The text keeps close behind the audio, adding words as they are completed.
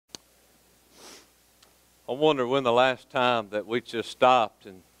I wonder when the last time that we just stopped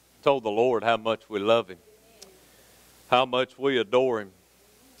and told the Lord how much we love Him, how much we adore Him.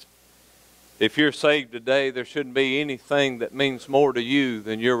 If you're saved today, there shouldn't be anything that means more to you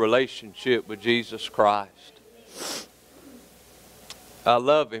than your relationship with Jesus Christ. I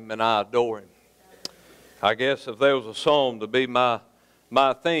love Him and I adore Him. I guess if there was a song to be my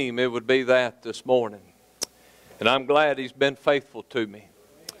theme, it would be that this morning. And I'm glad He's been faithful to me,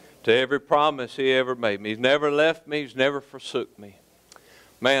 to every promise He ever made me. He's never left me. He's never forsook me.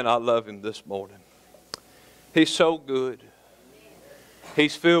 Man, I love Him this morning. He's so good.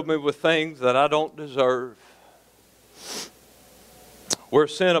 He's filled me with things that I don't deserve. Where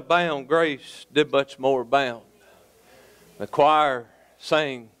sin abound, grace did much more abound. The choir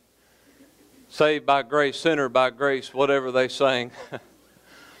sang, saved by grace, sinner by grace, whatever they sang.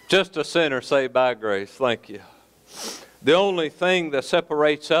 Just a sinner saved by grace. Thank you. The only thing that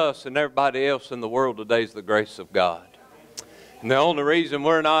separates us and everybody else in the world today is the grace of God. And the only reason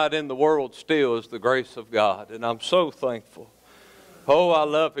we're not in the world still is the grace of God. And I'm so thankful. Oh, I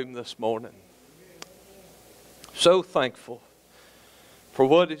love Him this morning. So thankful for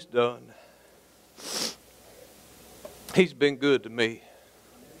what He's done. He's been good to me.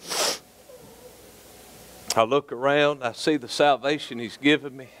 I look around, I see the salvation He's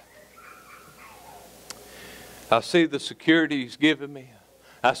given me. I see the security He's given me.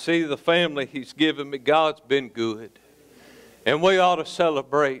 I see the family He's given me. God's been good. And we ought to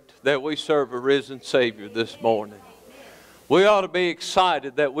celebrate that we serve a risen Savior this morning. We ought to be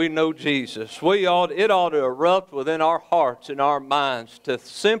excited that we know Jesus. It ought to erupt within our hearts and our minds to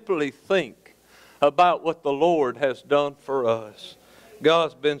simply think about what the Lord has done for us.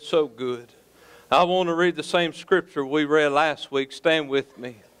 God's been so good. I want to read the same scripture we read last week. Stand with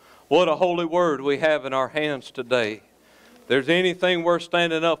me. What a holy word we have in our hands today. If there's anything worth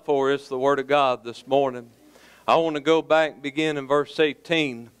standing up for, it's the Word of God this morning. I want to go back and begin in verse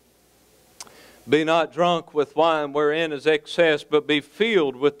 18. Be not drunk with wine wherein is excess, but be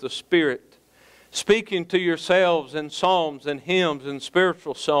filled with the Spirit, speaking to yourselves in psalms and hymns and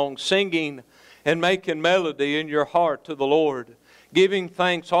spiritual songs, singing and making melody in your heart to the Lord, giving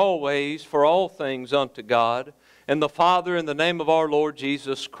thanks always for all things unto God and the Father in the name of our Lord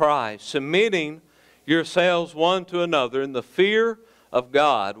Jesus Christ, submitting yourselves one to another in the fear of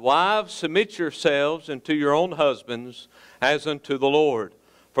God. Wives, submit yourselves unto your own husbands as unto the Lord.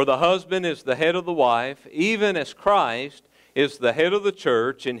 For the husband is the head of the wife, even as Christ is the head of the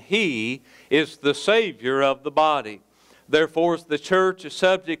church, and He is the Savior of the body. Therefore, as the church is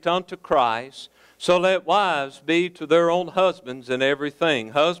subject unto Christ, so let wives be to their own husbands in everything.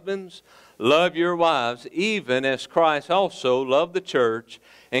 Husbands, love your wives, even as Christ also loved the church,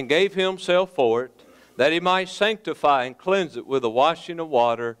 and gave Himself for it, that He might sanctify and cleanse it with the washing of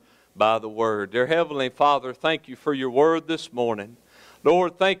water by the Word. Dear Heavenly Father, thank You for Your Word this morning.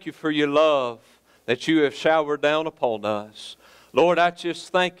 Lord, thank You for Your love that You have showered down upon us. Lord, I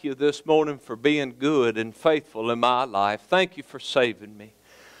just thank You this morning for being good and faithful in my life. Thank You for saving me.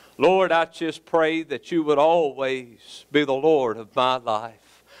 Lord, I just pray that You would always be the Lord of my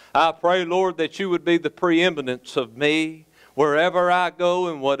life. I pray, Lord, that You would be the preeminence of me. Wherever I go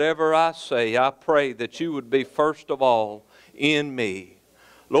and whatever I say, I pray that You would be first of all in me.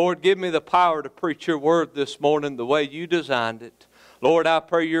 Lord, give me the power to preach Your word this morning the way You designed it. Lord, I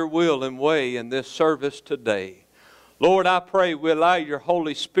pray Your will and way in this service today. Lord, I pray we allow Your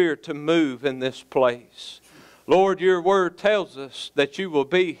Holy Spirit to move in this place. Lord, Your word tells us that You will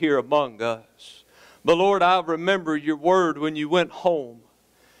be here among us. But Lord, I remember Your word when You went home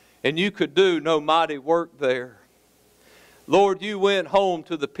and You could do no mighty work there. Lord, You went home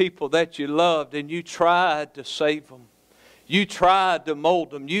to the people that You loved and You tried to save them. You tried to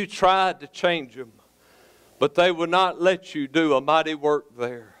mold them. You tried to change them. But they would not let You do a mighty work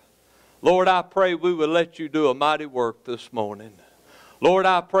there. Lord, I pray we will let You do a mighty work this morning. Lord,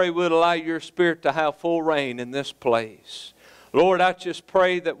 I pray we'll allow Your Spirit to have full reign in this place. Lord, I just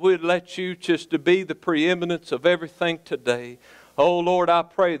pray that we'd let You just to be the preeminence of everything today. Oh, Lord, I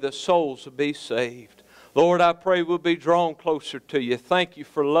pray that souls will be saved. Lord, I pray we'll be drawn closer to You. Thank You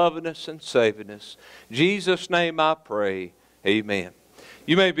for loving us and saving us. In Jesus' name I pray. Amen.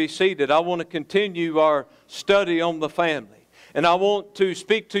 You may be seated. I want to continue our study on the family. And I want to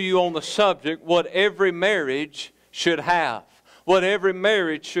speak to you on the subject, what every marriage should have. What every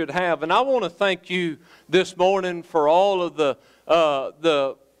marriage should have. And I want to thank you this morning for all of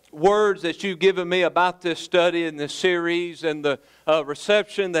the words that you've given me about this study and this series and the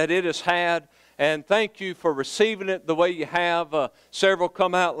reception that it has had. And thank you for receiving it the way you have. Several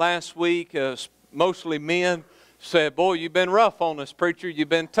come out last week, mostly men, said, boy, you've been rough on us, preacher. You've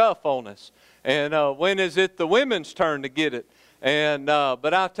been tough on us. And when is it the women's turn to get it? And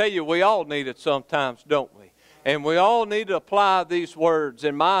but I tell you, we all need it sometimes, don't we? And we all need to apply these words.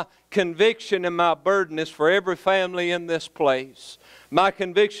 And my conviction and my burden is for every family in this place. My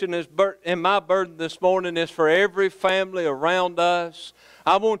conviction is and my burden this morning is for every family around us.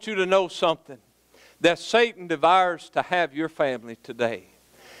 I want you to know something, that Satan desires to have your family today.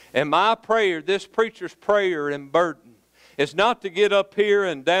 And my prayer, this preacher's prayer and burden, is not to get up here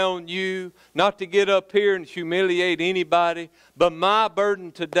and down you, not to get up here and humiliate anybody, but my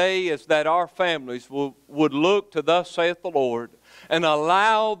burden today is that our families would look to thus saith the Lord and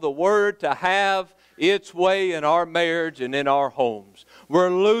allow the Word to have its way in our marriage and in our homes.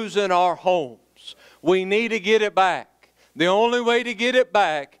 We're losing our homes. We need to get it back. The only way to get it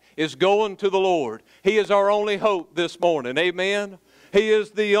back is going to the Lord. He is our only hope this morning. Amen? He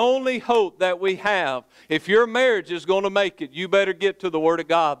is the only hope that we have. If your marriage is going to make it, you better get to the Word of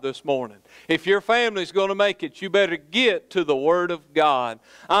God this morning. If your family is going to make it, you better get to the Word of God.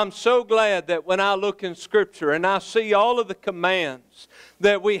 I'm so glad that when I look in Scripture and I see all of the commands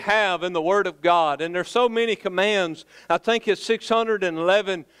that we have in the Word of God, and there's so many commands, I think it's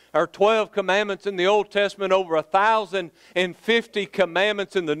 611 or 12 commandments in the Old Testament, over 1,050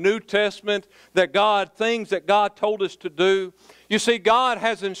 commandments in the New Testament, things that God told us to do. You see, God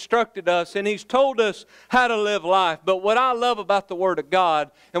has instructed us and He's told us how to live life. But what I love about the Word of God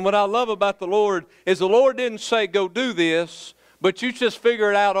and what I love about the Lord is the Lord didn't say, go do this, but you just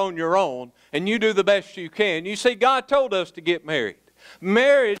figure it out on your own and you do the best you can. You see, God told us to get married.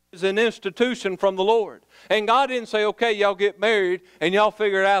 Marriage is an institution from the Lord. And God didn't say, okay, y'all get married and y'all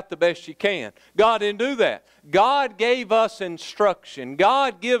figure it out the best you can. God didn't do that. God gave us instruction.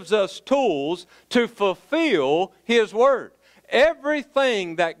 God gives us tools to fulfill His Word.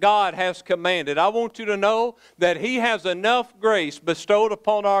 Everything that God has commanded, I want you to know that He has enough grace bestowed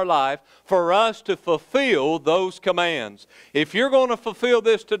upon our life for us to fulfill those commands. If you're going to fulfill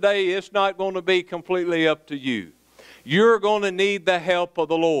this today, it's not going to be completely up to you. You're going to need the help of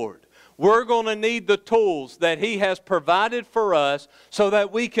the Lord. We're going to need the tools that He has provided for us so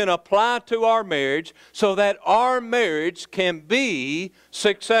that we can apply to our marriage, so that our marriage can be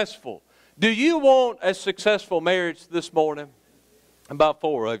successful. Do you want a successful marriage this morning? About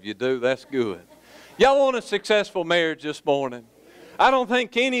 4 of you do. That's good. Y'all want a successful marriage this morning? I don't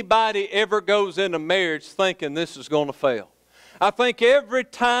think anybody ever goes into marriage thinking this is going to fail. I think every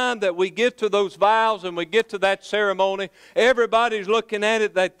time that we get to those vows and we get to that ceremony, everybody's looking at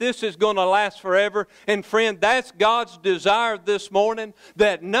it that this is going to last forever. And friend, that's God's desire this morning,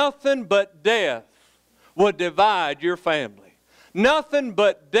 that nothing but death would divide your family. Nothing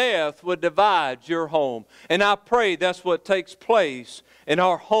but death would divide your home. And I pray that's what takes place in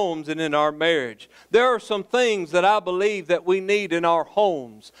our homes and in our marriage. There are some things that I believe that we need in our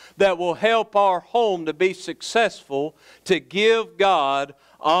homes that will help our home to be successful, to give God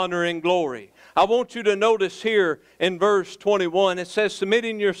honor and glory. I want you to notice here in verse 21, it says,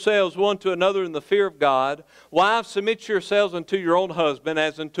 submitting yourselves one to another in the fear of God. Wives, submit yourselves unto your own husband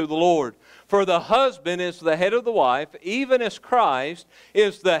as unto the Lord. For the husband is the head of the wife, even as Christ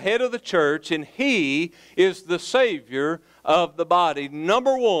is the head of the church, and He is the Savior of the body.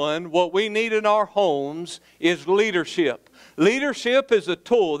 Number one, what we need in our homes is leadership. Leadership is a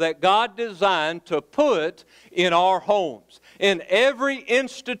tool that God designed to put in our homes. In every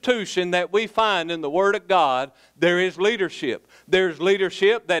institution that we find in the Word of God, there is leadership. There's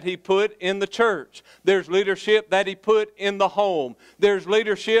leadership that He put in the church. There's leadership that He put in the home. There's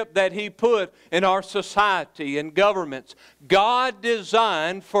leadership that He put in our society and governments. God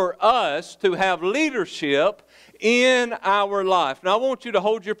designed for us to have leadership in our life. Now I want you to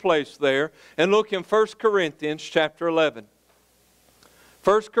hold your place there and look in 1 Corinthians chapter 11.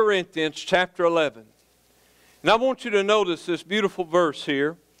 1 Corinthians chapter 11. And I want you to notice this beautiful verse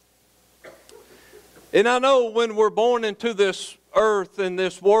here. And I know when we're born into this earth and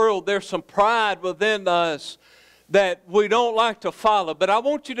this world, there's some pride within us that we don't like to follow. But I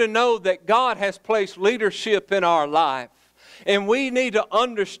want you to know that God has placed leadership in our life. And we need to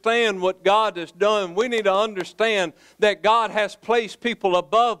understand what God has done. We need to understand that God has placed people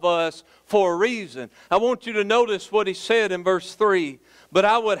above us for a reason. I want you to notice what He said in verse 3. But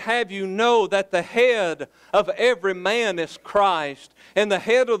I would have you know that the head of every man is Christ, and the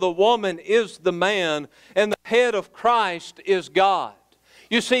head of the woman is the man, and the head of Christ is God.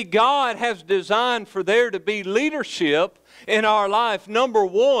 You see, God has designed for there to be leadership in our life. Number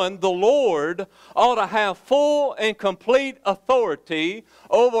one, the Lord ought to have full and complete authority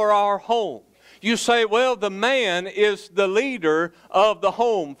over our home. You say, well, the man is the leader of the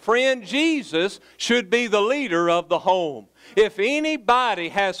home. Friend, Jesus should be the leader of the home. If anybody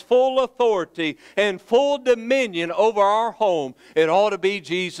has full authority and full dominion over our home, it ought to be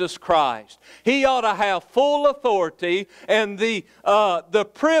Jesus Christ. He ought to have full authority and the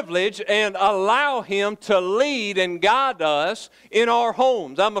privilege and allow Him to lead and guide us in our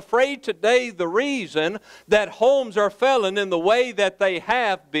homes. I'm afraid today the reason that homes are failing in the way that they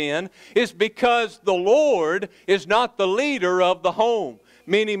have been is because the Lord is not the leader of the home.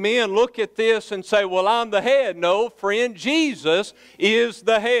 Many men look at this and say, well, I'm the head. No, friend, Jesus is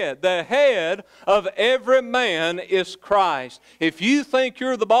the head. The head of every man is Christ. If you think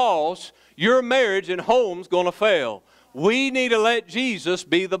you're the boss, your marriage and home's going to fail. We need to let Jesus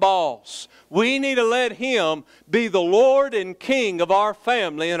be the boss. We need to let Him be the Lord and King of our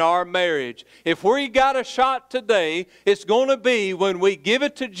family and our marriage. If we got a shot today, it's going to be when we give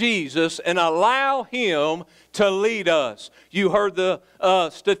it to Jesus and allow Him to lead us. You heard the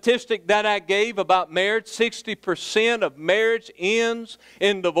statistic that I gave about marriage. 60% of marriage ends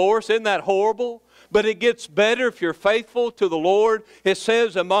in divorce. Isn't that horrible? But it gets better if you're faithful to the Lord. It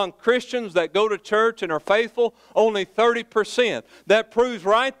says among Christians that go to church and are faithful, only 30%. That proves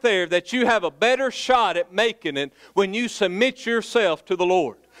right there that you have a better shot at making it when you submit yourself to the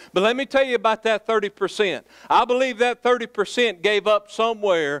Lord. But let me tell you about that 30%. I believe that 30% gave up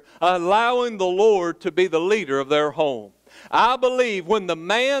somewhere allowing the Lord to be the leader of their home. I believe when the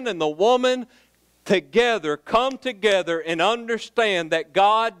man and the woman together, come together and understand that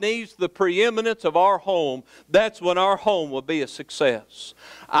God needs the preeminence of our home, that's when our home will be a success.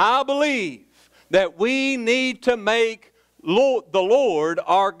 I believe that we need to make the Lord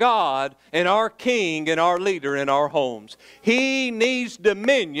our God and our King and our leader in our homes. He needs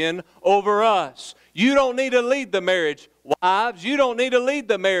dominion over us. You don't need to lead the marriage, wives. You don't need to lead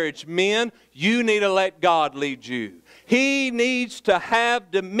the marriage, men. You need to let God lead you. He needs to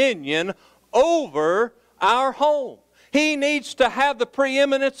have dominion over our home. He needs to have the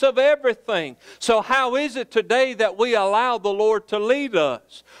preeminence of everything. So how is it today that we allow the Lord to lead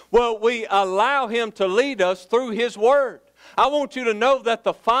us? Well, we allow Him to lead us through His Word. I want you to know that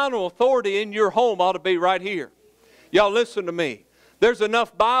the final authority in your home ought to be right here. Y'all listen to me. There's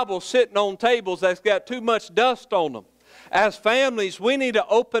enough Bibles sitting on tables that's got too much dust on them. As families, we need to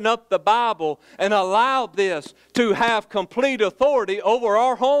open up the Bible and allow this to have complete authority over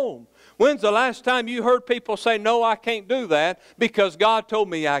our home. When's the last time you heard people say, no, I can't do that because God told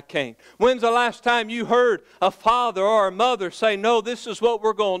me I can't? When's the last time you heard a father or a mother say, no, this is what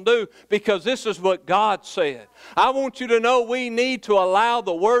we're going to do because this is what God said? I want you to know we need to allow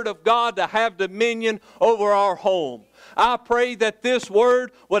the Word of God to have dominion over our home. I pray that this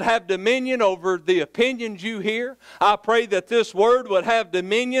Word would have dominion over the opinions you hear. I pray that this Word would have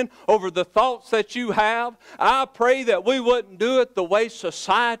dominion over the thoughts that you have. I pray that we wouldn't do it the way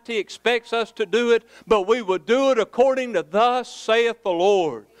society expects us to do it, but we would do it according to thus saith the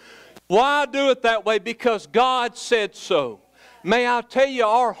Lord. Why do it that way? Because God said so. May I tell you,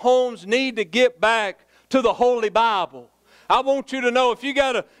 our homes need to get back to the Holy Bible. I want you to know, if you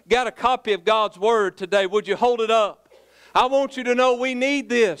got a copy of God's Word today, would you hold it up? I want you to know we need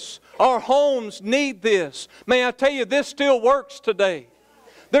this. Our homes need this. May I tell you, this still works today.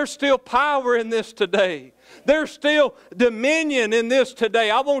 There's still power in this today. There's still dominion in this today.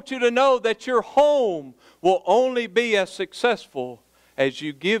 I want you to know that your home will only be as successful as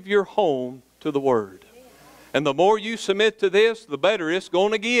you give your home to the Word. And the more you submit to this, the better it's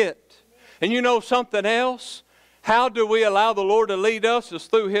going to get. And you know something else? How do we allow the Lord to lead us? Is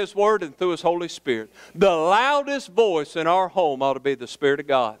through His Word and through His Holy Spirit. The loudest voice in our home ought to be the Spirit of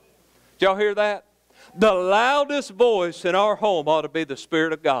God. Did y'all hear that? The loudest voice in our home ought to be the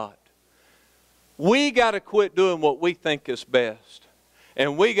Spirit of God. We got to quit doing what we think is best.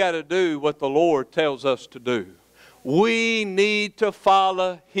 And we got to do what the Lord tells us to do. We need to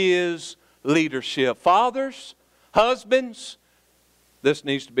follow His leadership. Fathers, husbands, this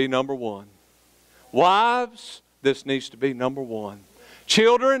needs to be number one. Wives, this needs to be number one.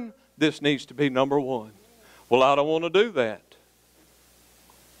 Children, this needs to be number one. Well, I don't want to do that.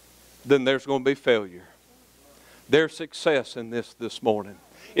 Then there's going to be failure. There's success in this morning.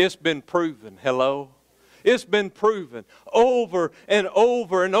 It's been proven. Hello? It's been proven over and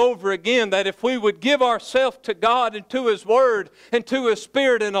over and over again that if we would give ourselves to God and to His Word and to His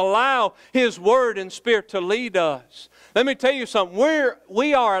Spirit and allow His Word and Spirit to lead us. Let me tell you something.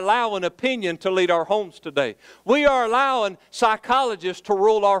 We are allowing opinion to lead our homes today. We are allowing psychologists to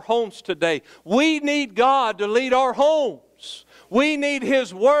rule our homes today. We need God to lead our homes. We need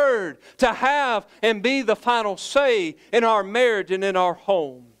His Word to have and be the final say in our marriage and in our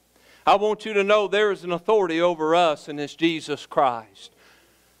home. I want you to know there is an authority over us, and it's Jesus Christ.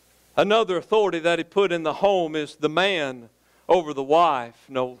 Another authority that He put in the home is the man over the wife.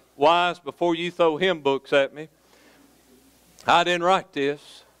 No, wives, before you throw hymn books at me, I didn't write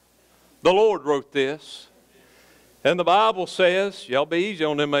this. The Lord wrote this. And the Bible says, y'all be easy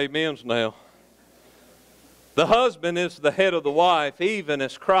on them amens now. The husband is the head of the wife, even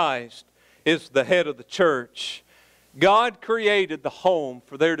as Christ is the head of the church. God created the home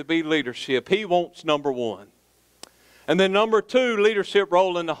for there to be leadership. He wants number one. And then number two, leadership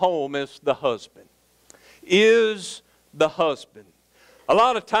role in the home is the husband. Is the husband. A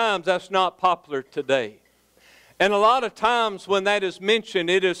lot of times that's not popular today. And a lot of times when that is mentioned,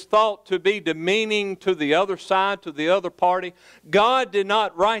 it is thought to be demeaning to the other side, to the other party. God did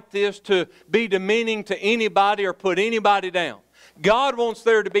not write this to be demeaning to anybody or put anybody down. God wants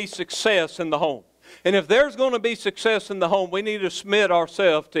there to be success in the home. And if there's going to be success in the home, we need to submit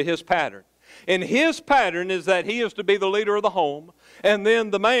ourselves to His pattern. And His pattern is that He is to be the leader of the home, and then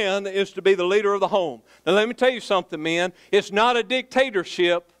the man is to be the leader of the home. Now let me tell you something, men. It's not a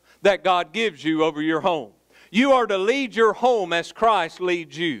dictatorship that God gives you over your home. You are to lead your home as Christ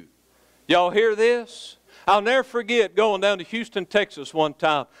leads you. Y'all hear this? I'll never forget going down to Houston, Texas one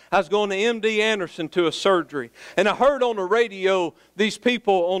time. I was going to MD Anderson to a surgery. And I heard on the radio these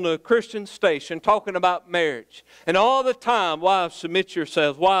people on the Christian station talking about marriage. And all the time, wives, submit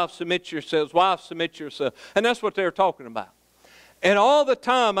yourselves, wives, submit yourselves, wives, submit yourselves. And that's what they're talking about. And all the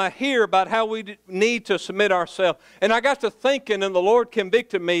time I hear about how we need to submit ourselves. And I got to thinking, and the Lord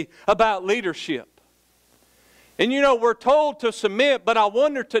convicted me about leadership. And you know, we're told to submit, but I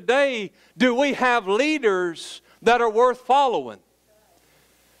wonder today, do we have leaders that are worth following?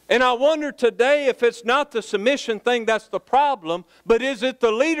 And I wonder today if it's not the submission thing that's the problem, but is it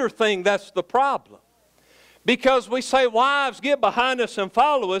the leader thing that's the problem? Because we say, wives, get behind us and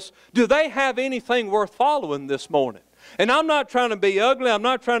follow us. Do they have anything worth following this morning? And I'm not trying to be ugly. I'm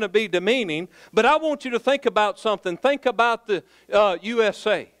not trying to be demeaning. But I want you to think about something. Think about the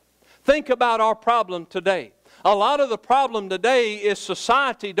USA. Think about our problem today. A lot of the problem today is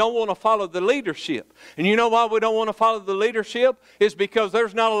society don't want to follow the leadership. And you know why we don't want to follow the leadership? It's because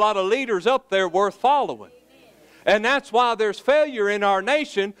there's not a lot of leaders up there worth following. And that's why there's failure in our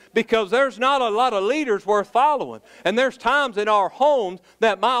nation, because there's not a lot of leaders worth following. And there's times in our homes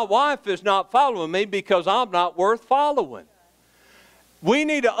that my wife is not following me because I'm not worth following. We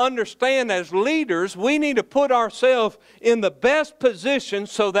need to understand as leaders, we need to put ourselves in the best position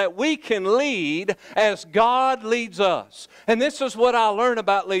so that we can lead as God leads us. And this is what I learned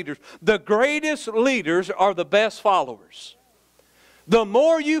about leaders. The greatest leaders are the best followers. The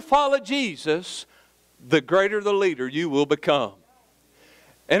more you follow Jesus, the greater the leader you will become.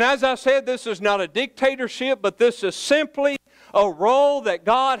 And as I said, this is not a dictatorship, but this is simply a role that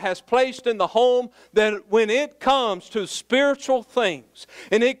God has placed in the home, that when it comes to spiritual things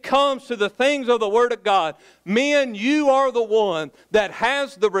and it comes to the things of the Word of God, men, you are the one that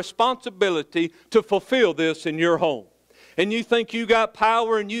has the responsibility to fulfill this in your home. And you think you got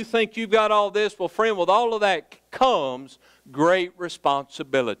power and you think you've got all this. Well, friend, with all of that comes great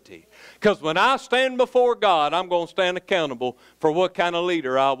responsibility. Because when I stand before God, I'm going to stand accountable for what kind of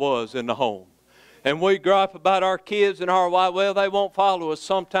leader I was in the home. And we gripe about our kids and our wife, well, they won't follow us.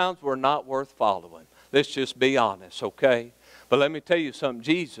 Sometimes we're not worth following. Let's just be honest, okay? But let me tell you something.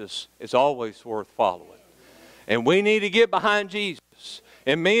 Jesus is always worth following. And we need to get behind Jesus.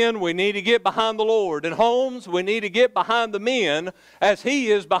 And men, we need to get behind the Lord. In homes, we need to get behind the men as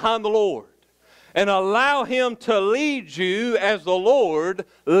He is behind the Lord. And allow Him to lead you as the Lord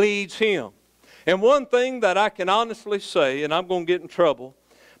leads Him. And one thing that I can honestly say, and I'm going to get in trouble,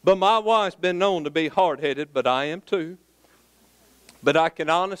 but my wife's been known to be hard-headed, but I am too. But I can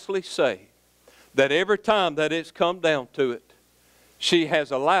honestly say that every time that it's come down to it, she has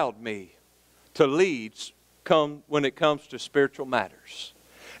allowed me to lead when it comes to spiritual matters.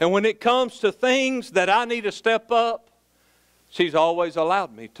 And when it comes to things that I need to step up, she's always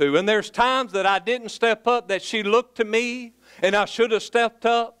allowed me to. And there's times that I didn't step up, that she looked to me and I should have stepped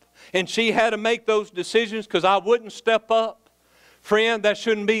up, and she had to make those decisions because I wouldn't step up. Friend, that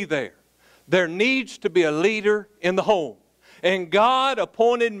shouldn't be there. There needs to be a leader in the home. And God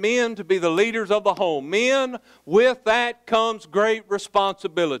appointed men to be the leaders of the home. Men, with that comes great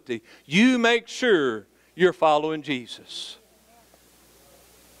responsibility. You make sure you're following Jesus.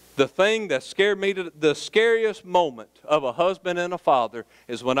 The thing that scared me, the scariest moment of a husband and a father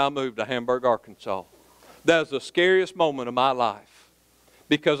is when I moved to Hamburg, Arkansas. That was the scariest moment of my life,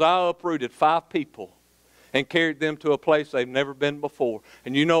 because I uprooted 5 people and carried them to a place they've never been before.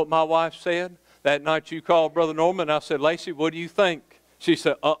 And you know what my wife said? That night you called Brother Norman, I said, Lacey, what do you think? She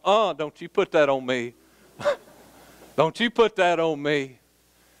said, don't you put that on me. Don't you put that on me.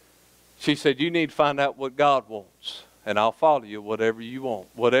 She said, you need to find out what God wants, and I'll follow you whatever you want.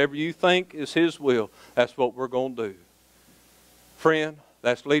 Whatever you think is His will, that's what we're going to do. Friend,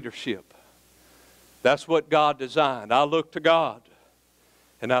 that's leadership. That's what God designed. I looked to God,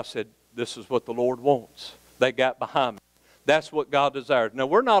 and I said, this is what the Lord wants. They got behind me. That's what God desired. Now,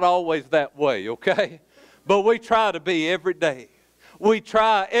 we're not always that way, okay? But we try to be every day. We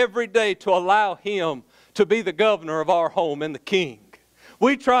try every day to allow Him to be the governor of our home and the king.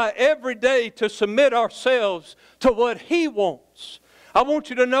 We try every day to submit ourselves to what He wants. I want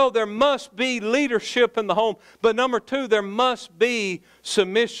you to know there must be leadership in the home. But number two, there must be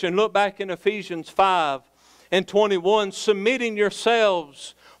submission. Look back in Ephesians 5:21. Submitting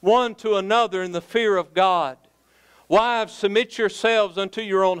yourselves one to another in the fear of God. Wives, submit yourselves unto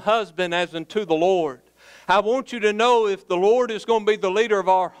your own husband as unto the Lord. I want you to know if the Lord is going to be the leader of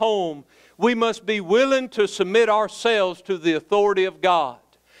our home, we must be willing to submit ourselves to the authority of God.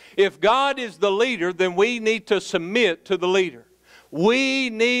 If God is the leader, then we need to submit to the leader. We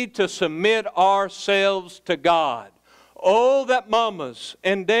need to submit ourselves to God. Oh, that mamas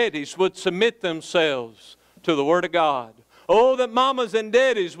and daddies would submit themselves to the Word of God. Oh, that mamas and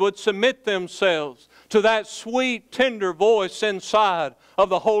daddies would submit themselves to that sweet, tender voice inside of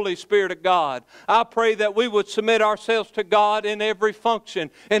the Holy Spirit of God. I pray that we would submit ourselves to God in every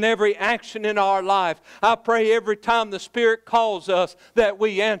function, in every action in our life. I pray every time the Spirit calls us that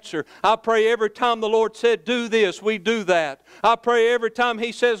we answer. I pray every time the Lord said, do this, we do that. I pray every time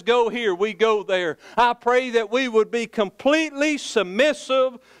He says, go here, we go there. I pray that we would be completely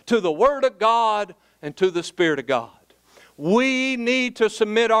submissive to the Word of God and to the Spirit of God. We need to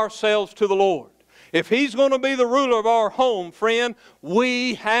submit ourselves to the Lord. If He's going to be the ruler of our home, friend,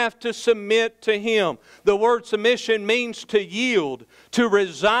 we have to submit to Him. The word submission means to yield, to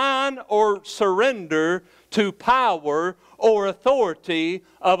resign or surrender to power or authority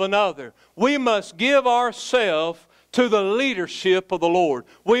of another. We must give ourselves to the leadership of the Lord.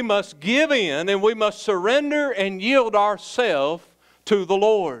 We must give in and we must surrender and yield ourselves to the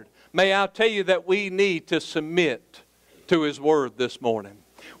Lord. May I tell you that we need to submit to His Word this morning.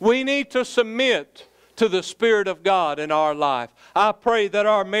 We need to submit to the Spirit of God in our life. I pray that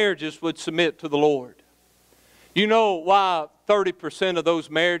our marriages would submit to the Lord. You know why 30% of those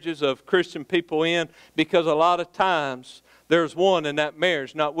marriages of Christian people end? Because a lot of times there's one in that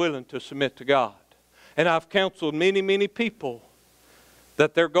marriage not willing to submit to God. And I've counseled many, many people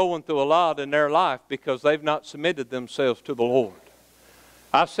that they're going through a lot in their life because they've not submitted themselves to the Lord.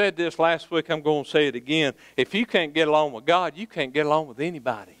 I said this last week, I'm going to say it again. If you can't get along with God, you can't get along with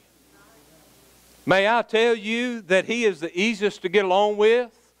anybody. May I tell you that He is the easiest to get along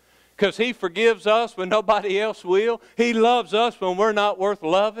with because He forgives us when nobody else will. He loves us when we're not worth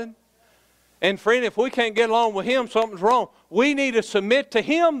loving. And friend, if we can't get along with Him, something's wrong. We need to submit to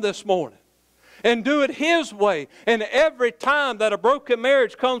Him this morning and do it His way. And every time that a broken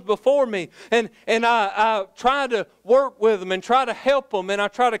marriage comes before me and I try to work with them and try to help them and I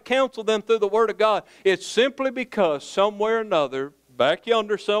try to counsel them through the Word of God, it's simply because somewhere or another, back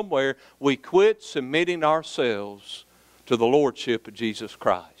yonder somewhere, we quit submitting ourselves to the Lordship of Jesus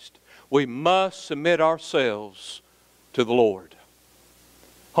Christ. We must submit ourselves to the Lord.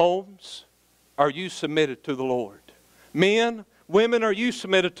 Homes, are you submitted to the Lord? Men, women, are you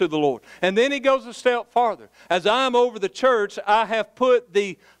submitted to the Lord? And then he goes a step farther. As I'm over the church, I have put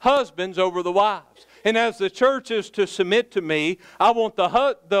the husbands over the wives. And as the church is to submit to me, I want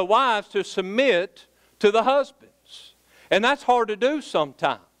the wives to submit to the husbands. And that's hard to do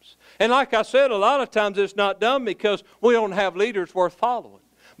sometimes. And like I said, a lot of times it's not done because we don't have leaders worth following.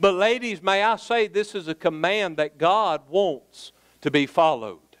 But ladies, may I say this is a command that God wants to be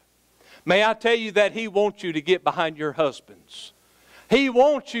followed. May I tell you that He wants you to get behind your husbands. He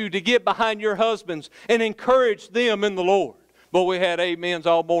wants you to get behind your husbands and encourage them in the Lord. But we had amens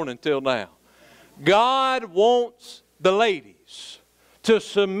all morning till now. God wants the ladies to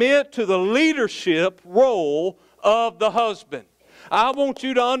submit to the leadership role of the husband. I want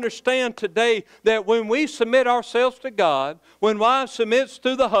you to understand today that when we submit ourselves to God, when wives submits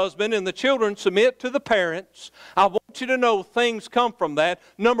to the husband and the children submit to the parents, I want you to know things come from that.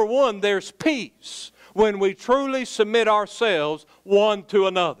 Number one, there's peace when we truly submit ourselves one to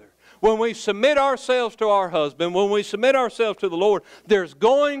another. When we submit ourselves to our husband, when we submit ourselves to the Lord, there's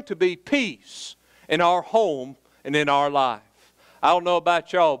going to be peace in our home and in our life. I don't know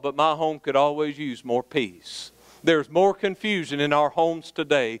about y'all, but my home could always use more peace. There's more confusion in our homes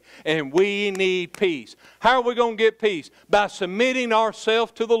today, and we need peace. How are we going to get peace? By submitting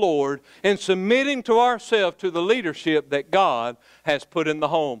ourselves to the Lord and submitting to ourselves to the leadership that God has put in the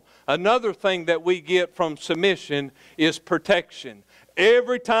home. Another thing that we get from submission is protection.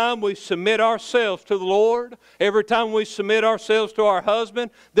 Every time we submit ourselves to the Lord, every time we submit ourselves to our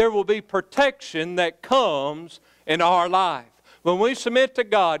husband, there will be protection that comes in our life. When we submit to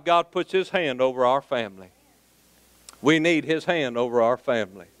God, God puts His hand over our family. We need His hand over our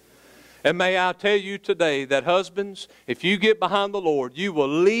family. And may I tell you today that husbands, if you get behind the Lord, you will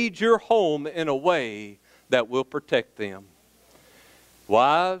lead your home in a way that will protect them.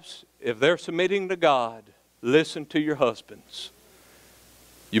 Wives, if they're submitting to God, listen to your husbands.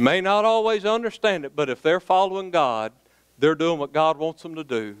 You may not always understand it, but if they're following God, they're doing what God wants them to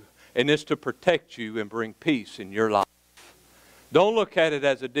do, and it's to protect you and bring peace in your life. Don't look at it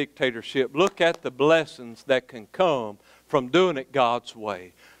as a dictatorship. Look at the blessings that can come from doing it God's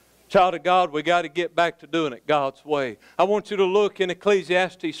way. Child of God, we got to get back to doing it God's way. I want you to look in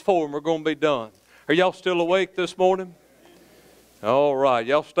Ecclesiastes 4, and we're going to be done. Are y'all still awake this morning? All right,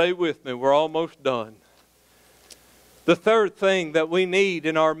 y'all stay with me. We're almost done. The third thing that we need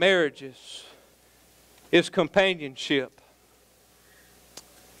in our marriages is companionship.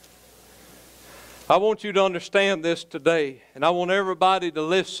 I want you to understand this today, and I want everybody to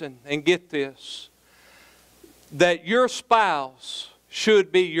listen and get this, that your spouse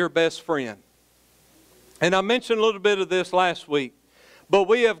should be your best friend. And I mentioned a little bit of this last week, but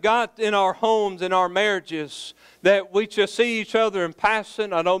we have got in our homes, in our marriages, that we just see each other in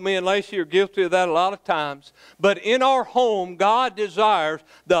passing. I know me and Lacey are guilty of that a lot of times. But in our home, God desires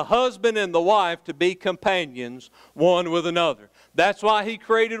the husband and the wife to be companions one with another. That's why He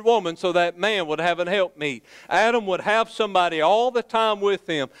created woman, so that man would have an helpmeet. Adam would have somebody all the time with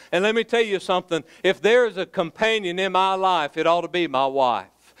him. And let me tell you something. If there is a companion in my life, it ought to be my wife.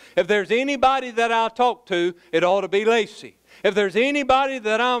 If there's anybody that I talk to, it ought to be Lacey. If there's anybody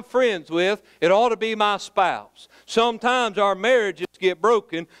that I'm friends with, it ought to be my spouse. Sometimes our marriages get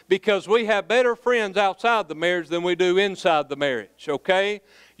broken because we have better friends outside the marriage than we do inside the marriage, okay?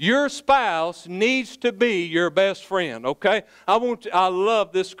 Your spouse needs to be your best friend, okay? I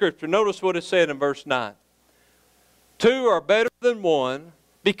love this scripture. Notice what it said in verse 9. Two are better than one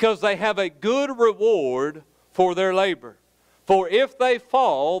because they have a good reward for their labor. For if they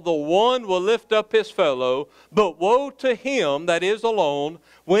fall, the one will lift up his fellow, but woe to him that is alone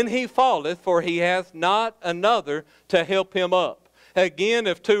when he falleth, for he hath not another to help him up. Again,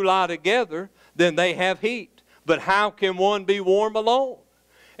 if two lie together, then they have heat. But how can one be warm alone?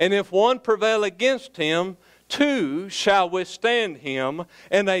 And if one prevail against him, two shall withstand him,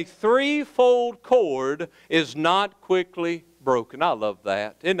 and a threefold cord is not quickly broken. I love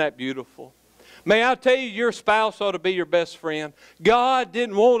that. Isn't that beautiful? May I tell you, your spouse ought to be your best friend. God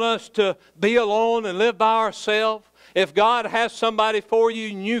didn't want us to be alone and live by ourselves. If God has somebody for you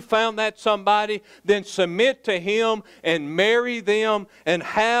and you found that somebody, then submit to Him and marry them and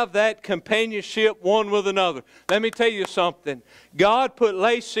have that companionship one with another. Let me tell you something. God put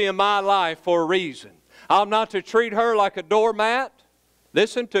Lacey in my life for a reason. I'm not to treat her like a doormat.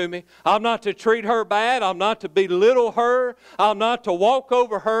 Listen to me. I'm not to treat her bad. I'm not to belittle her. I'm not to walk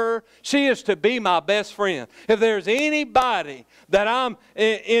over her. She is to be my best friend. If there's anybody that I'm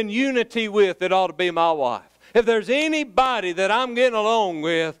in unity with, it ought to be my wife. If there's anybody that I'm getting along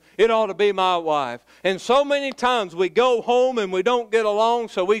with, it ought to be my wife. And so many times we go home and we don't get along,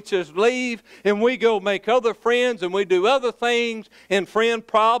 so we just leave and we go make other friends and we do other things, and friend,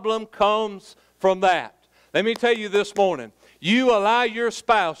 problem comes from that. Let me tell you this morning. You allow your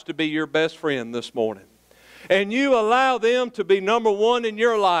spouse to be your best friend this morning. And you allow them to be number one in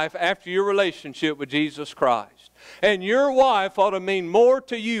your life after your relationship with Jesus Christ. And your wife ought to mean more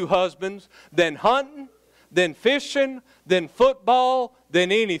to you, husbands, than hunting, than fishing, than football,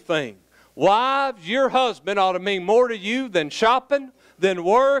 than anything. Wives, your husband ought to mean more to you than shopping, than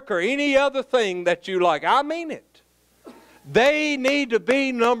work, or any other thing that you like. I mean it. They need to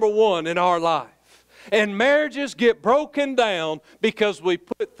be number one in our life. And marriages get broken down because we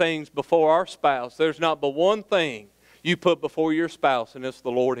put things before our spouse. There's not but one thing you put before your spouse, and it's the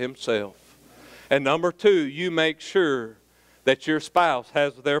Lord Himself. And number two, you make sure that your spouse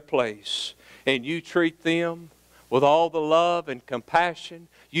has their place. And you treat them with all the love and compassion.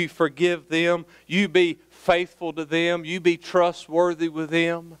 You forgive them. You be faithful to them. You be trustworthy with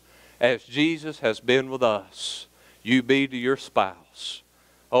them as Jesus has been with us. You be to your spouse.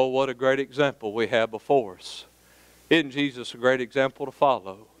 Oh, what a great example we have before us. Isn't Jesus a great example to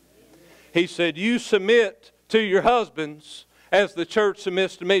follow? He said, you submit to your husbands as the church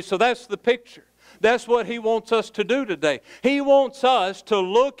submits to me. So that's the picture. That's what He wants us to do today. He wants us to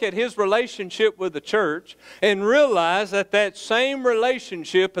look at His relationship with the church and realize that that same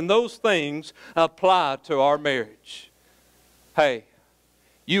relationship and those things apply to our marriage. Hey,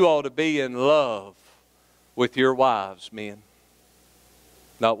 you ought to be in love with your wives, men.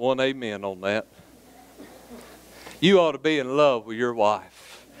 Not one amen on that. You ought to be in love with your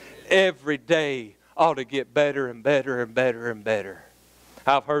wife. Every day ought to get better and better and better and better.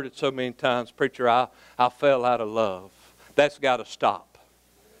 I've heard it so many times, preacher, I fell out of love. That's got to stop.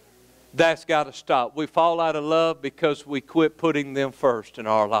 That's got to stop. We fall out of love because we quit putting them first in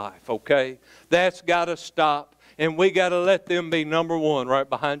our life, okay? That's got to stop, and we got to let them be number one right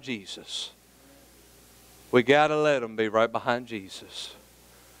behind Jesus. We got to let them be right behind Jesus.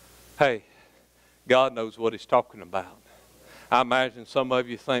 Hey, God knows what He's talking about. I imagine some of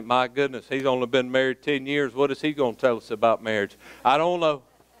you think, my goodness, he's only been married 10 years. What is he going to tell us about marriage? I don't know.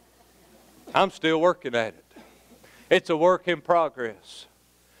 I'm still working at it. It's a work in progress.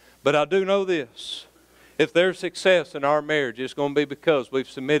 But I do know this. If there's success in our marriage, it's going to be because we've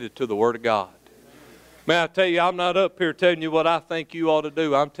submitted to the Word of God. May I tell you, I'm not up here telling you what I think you ought to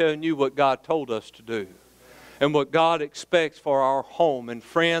do. I'm telling you what God told us to do. And what God expects for our home. And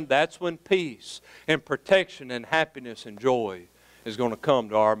friend, that's when peace and protection and happiness and joy is going to come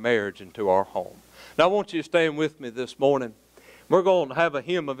to our marriage and to our home. Now I want you to stand with me this morning. We're going to have a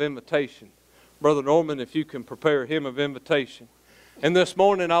hymn of invitation. Brother Norman, if you can prepare a hymn of invitation. And this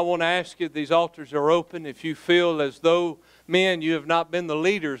morning I want to ask you, these altars are open. If you feel as though, men, you have not been the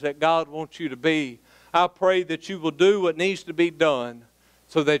leaders that God wants you to be, I pray that you will do what needs to be done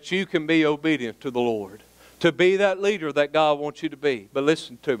so that you can be obedient to the Lord. To be that leader that God wants you to be. But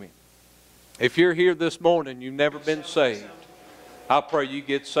listen to me. If you're here this morning, you've never been saved, I pray you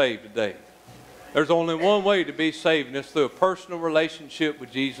get saved today. There's only one way to be saved, and it's through a personal relationship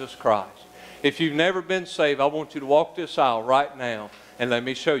with Jesus Christ. If you've never been saved, I want you to walk this aisle right now and let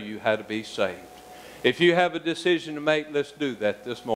me show you how to be saved. If you have a decision to make, let's do that this morning.